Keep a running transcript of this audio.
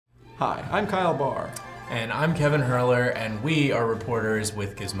Hi, I'm Kyle Barr. And I'm Kevin Hurler, and we are reporters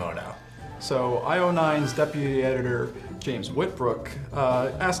with Gizmodo. So io9's deputy editor, James Whitbrook,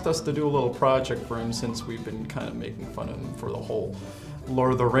 asked us to do a little project for him since we've been kind of making fun of him for the whole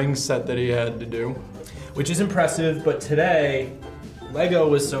Lord of the Rings set that he had to do. Which is impressive, but today, LEGO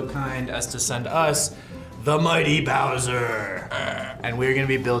was so kind as to send us the mighty Bowser. And we're gonna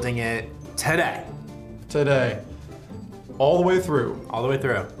be building it today. Today. All the way through. All the way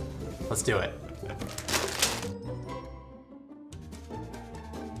through. Let's do it.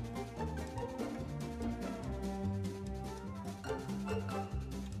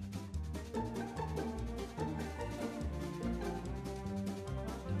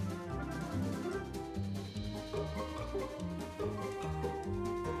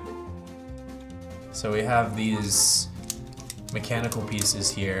 So we have these mechanical pieces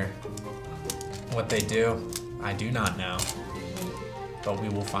here. What they do, I do not know, but we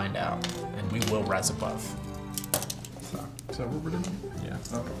will find out, and we will rise above. Is that what we're doing? Yeah.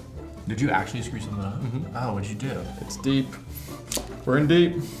 Okay. Did you actually screw something up? Mm-hmm. Oh, what'd you do? It's deep. We're in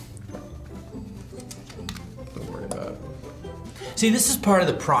deep. Don't worry about it. See, this is part of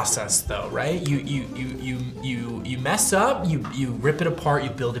the process, though, right? You mess up, you rip it apart,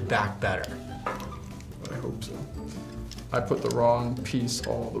 you build it back better. I hope so. I put the wrong piece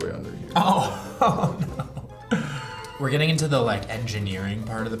all the way under here. Oh no. We're getting into the engineering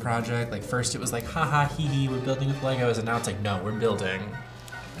part of the project. Like first it was like, haha, hee hee, we're building with Legos, and now it's like, no, we're building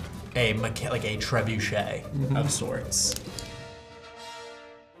a trebuchet of sorts.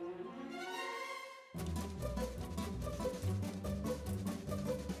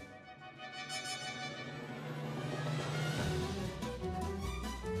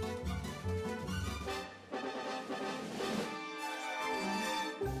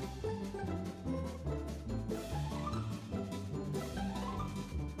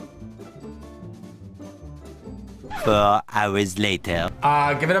 Four hours later.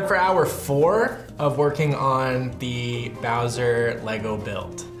 Give it up for hour 4 of working on the Bowser Lego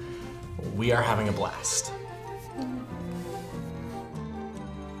build. We are having a blast.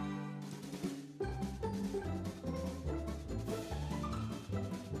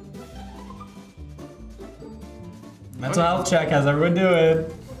 Mental health check, how's everyone doing?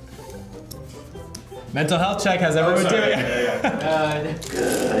 Mental health check, how's everyone doing?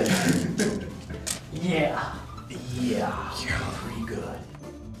 Good. Yeah. Yeah. You're pretty good.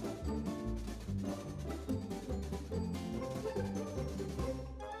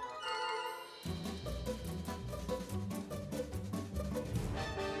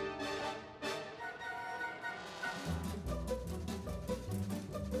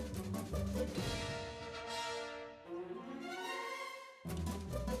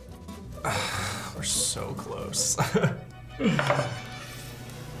 We're so close. We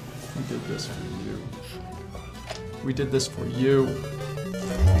did this for you. We did this for you.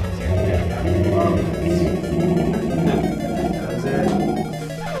 That was it.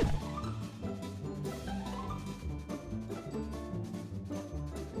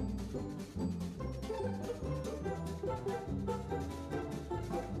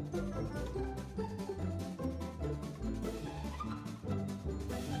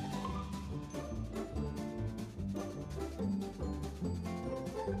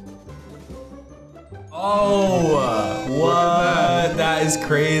 Oh, what? That is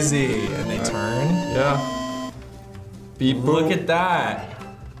crazy. And they turn? Yeah. Beep boop. Look at that.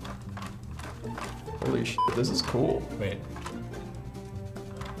 Holy shit, this is cool. Wait.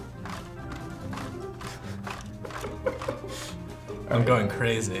 I'm going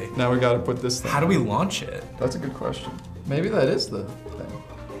crazy. Now we gotta put this thing. How do we launch it? That's a good question. Maybe that is the thing.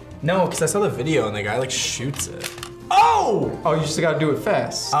 No, because I saw the video and the guy shoots it. Oh! Oh, you just gotta do it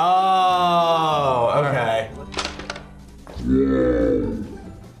fast. Oh, okay.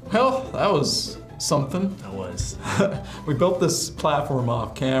 Well, that was something. That was. We built this platform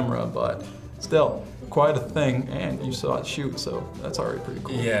off camera, but still, quite a thing, and you saw it shoot, so that's already pretty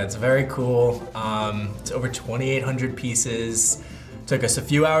cool. Yeah, it's very cool. It's over 2,800 pieces. Took us a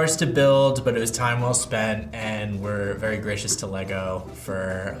few hours to build, but it was time well spent, and we're very gracious to LEGO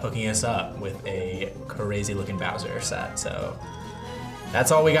for hooking us up with a crazy looking Bowser set. So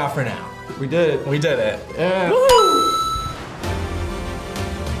that's all we got for now. We did it. We did it. Yeah. Woo!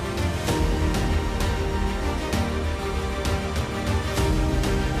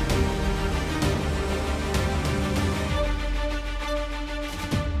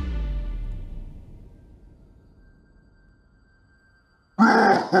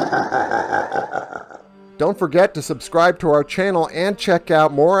 Don't forget to subscribe to our channel and check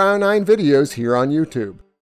out more io9 videos here on YouTube.